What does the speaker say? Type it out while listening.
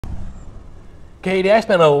Katie, I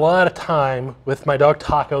spent a lot of time with my dog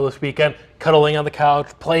Taco this weekend, cuddling on the couch,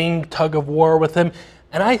 playing tug of war with him,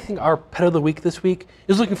 and I think our pet of the week this week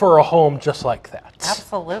is looking for a home just like that.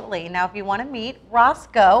 Absolutely. Now, if you want to meet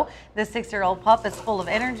Roscoe, this 6-year-old pup is full of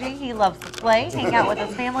energy. He loves to play, hang out with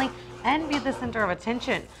his family, and be the center of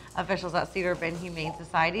attention. Officials at Cedar Bend Humane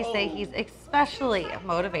Society say he's especially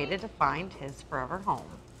motivated to find his forever home.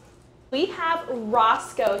 We have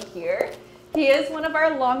Roscoe here. He is one of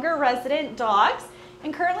our longer resident dogs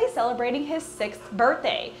and currently celebrating his 6th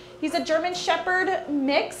birthday. He's a German Shepherd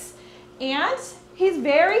mix and he's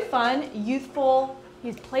very fun, youthful,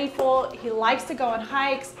 he's playful, he likes to go on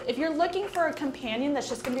hikes. If you're looking for a companion that's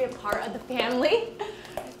just going to be a part of the family,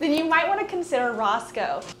 then you might want to consider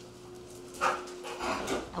Roscoe.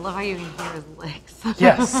 I love how you can hear his legs.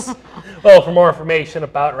 Yes. Well, for more information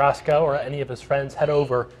about Roscoe or any of his friends, head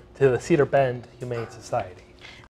over to the Cedar Bend Humane Society.